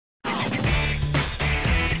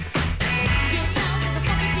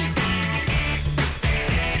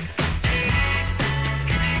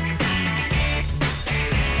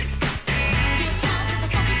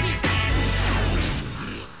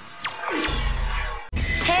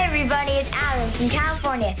everybody, it's Alan from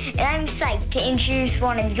California, and I'm psyched to introduce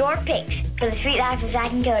one of your picks for the Sweet Life of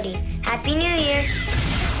Zack and Cody. Happy New Year!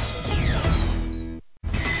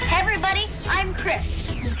 Hey everybody, I'm Chris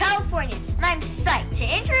from California, and I'm psyched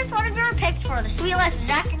to introduce one of your picks for the Sweet Life of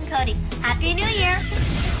Zack and Cody. Happy New Year!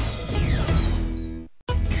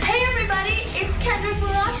 Hey everybody, it's Kendra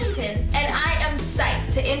from Washington, and I am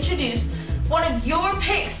psyched to introduce one of your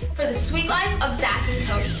picks for the Sweet Life of Zack and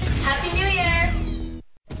Cody. Happy New Year!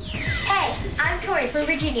 Hey, I'm Tori from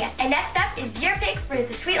Virginia, and next up is your pick for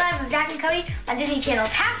the Sweet Life of Zack and Cody on Disney Channel.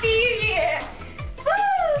 Happy New Year!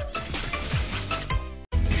 Woo!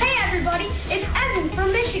 Hey everybody, it's Evan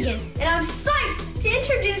from Michigan, and I'm psyched to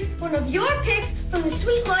introduce one of your picks from the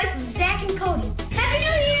Sweet Life of Zack